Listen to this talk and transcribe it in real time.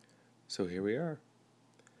So here we are.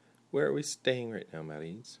 Where are we staying right now,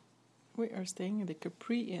 Maddie's? We are staying at the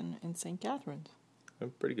Capri Inn in St. Catharines. A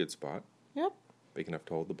pretty good spot. Yep. Big enough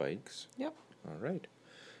to hold the bikes. Yep. All right.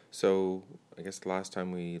 So I guess the last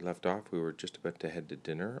time we left off, we were just about to head to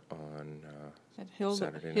dinner on At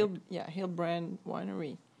Saturday night. Hilbrand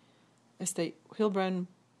Winery. Hilbrand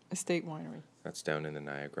Estate Winery. That's down in the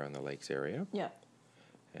Niagara on the Lakes area. Yeah.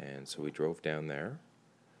 And so we drove down there,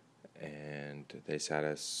 and they sat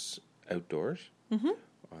us outdoors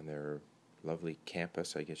on their lovely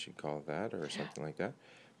campus, I guess you'd call it that, or something like that.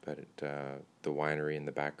 But the winery in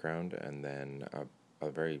the background, and then a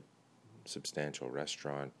very substantial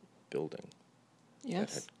restaurant building.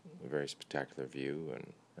 Yes. That had a very spectacular view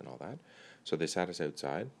and all that. So they sat us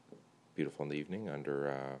outside, beautiful in the evening, under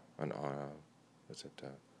a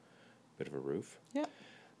bit of a roof. Yeah.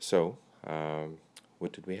 So,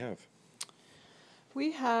 what did we have?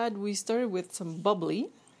 We started with some bubbly,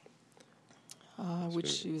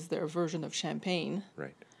 which was their version of champagne.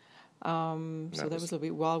 Right. So that was a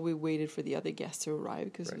bit while we waited for the other guests to arrive,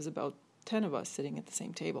 because Right. it was about 10 of us sitting at the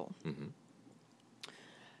same table. Mm-hmm.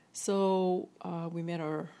 So we met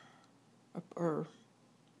our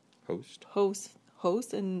host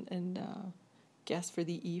and guest for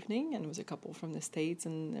the evening, and it was a couple from the States,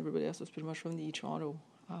 and everybody else was pretty much from the Toronto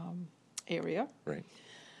area. Right.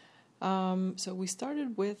 So we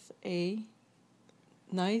started with a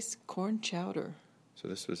nice corn chowder. So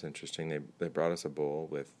this was interesting. They brought us a bowl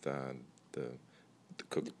with the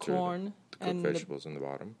cooked corn the cooked vegetables in the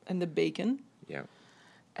bottom. And the bacon. Yeah.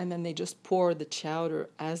 And then they just poured the chowder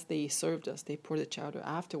as they served us. They poured the chowder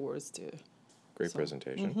afterwards too. Great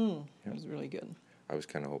presentation. Mm-hmm. Yeah. It was really good. I was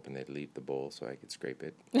kind of hoping they'd leave the bowl so I could scrape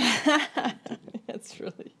it. That's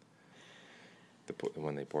really... The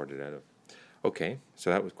one they poured it out of. Okay, so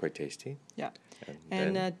that was quite tasty. Yeah.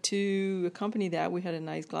 And then, to accompany that, we had a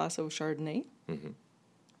nice glass of Chardonnay. mm-hmm.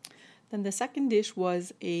 Then the second dish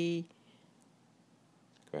was Go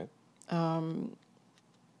ahead.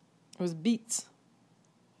 It was beets.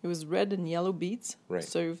 It was red and yellow beets, Right.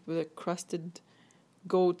 served with a crusted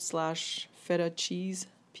goat/feta cheese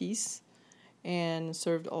piece, and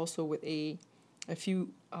served also with a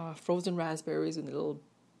few frozen raspberries and a little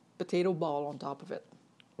potato ball on top of it.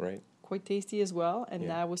 Right. Quite tasty as well, and Yeah.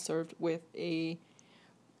 that was served with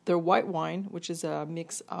their white wine, which is a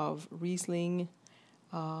mix of Riesling,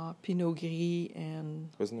 Pinot Gris, and...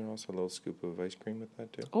 Wasn't there also a little scoop of ice cream with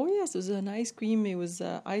that too? Oh yes, it was an ice cream. It was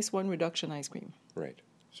ice one reduction ice cream. Right.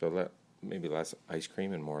 So maybe less ice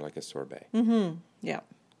cream and more like a sorbet. Mm-hmm. Yeah.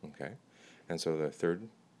 Okay. And so the third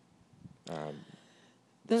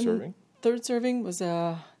Then serving? Third serving was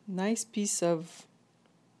a nice piece of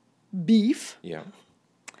beef, Yeah.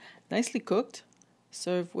 nicely cooked,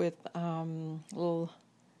 served with a little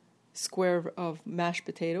square of mashed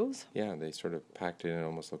potatoes. Yeah, they sort of packed it in. It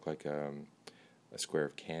almost looked like a square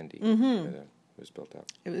of candy. Mm-hmm. That was built up.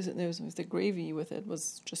 It was the gravy with it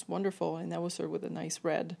was just wonderful, and that was served with a nice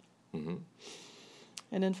red. Mm-hmm.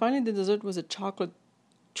 And then finally, the dessert was a chocolate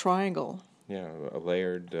triangle. Yeah, a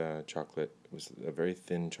layered chocolate. It was a very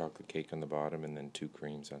thin chocolate cake on the bottom and then 2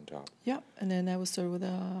 creams on top. Yeah, and then that was served with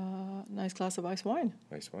a nice glass of ice wine.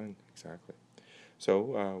 Nice wine, exactly.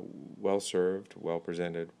 So, well served, well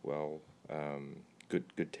presented,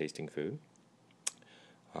 good tasting food.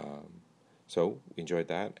 So we enjoyed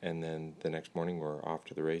that, and then the next morning we're off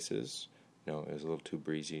to the races. No, it was a little too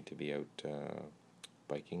breezy to be out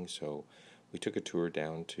biking, so we took a tour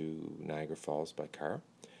down to Niagara Falls by car,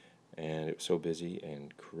 and it was so busy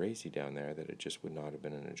and crazy down there that it just would not have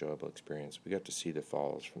been an enjoyable experience. We got to see the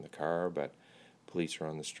falls from the car, but police are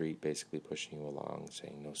on the street basically pushing you along,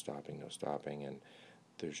 saying no stopping, and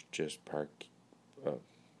there's just parking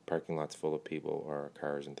lots full of people or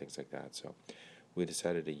cars and things like that. So we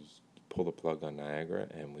decided to pull the plug on Niagara,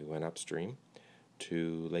 and we went upstream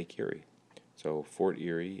to Lake Erie. So Fort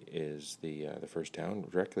Erie is the first town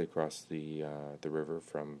directly across the river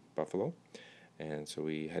from Buffalo, and so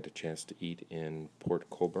we had a chance to eat in Port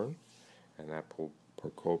Colborne, and that Port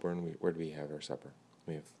Colborne, where do we have our supper?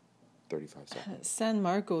 We have 35 seconds. San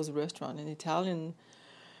Marco's restaurant, an Italian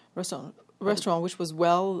restaurant which was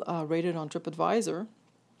well rated on TripAdvisor.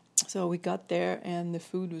 So we got there, and the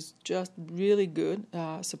food was just really good.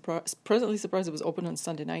 Pleasantly surprised it was open on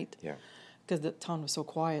Sunday night. Yeah. Because the town was so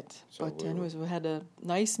quiet. So but anyways, we had a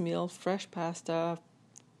nice meal, fresh pasta,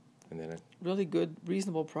 and then really good,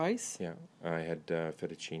 reasonable price. Yeah, I had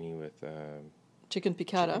fettuccine with Chicken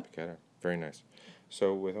piccata. Chicken piccata. Very nice.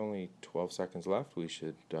 So with only 12 seconds left, we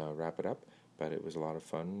should wrap it up. But it was a lot of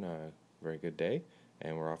fun, very good day,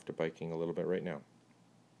 and we're off to biking a little bit right now.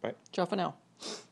 Bye. Ciao for now.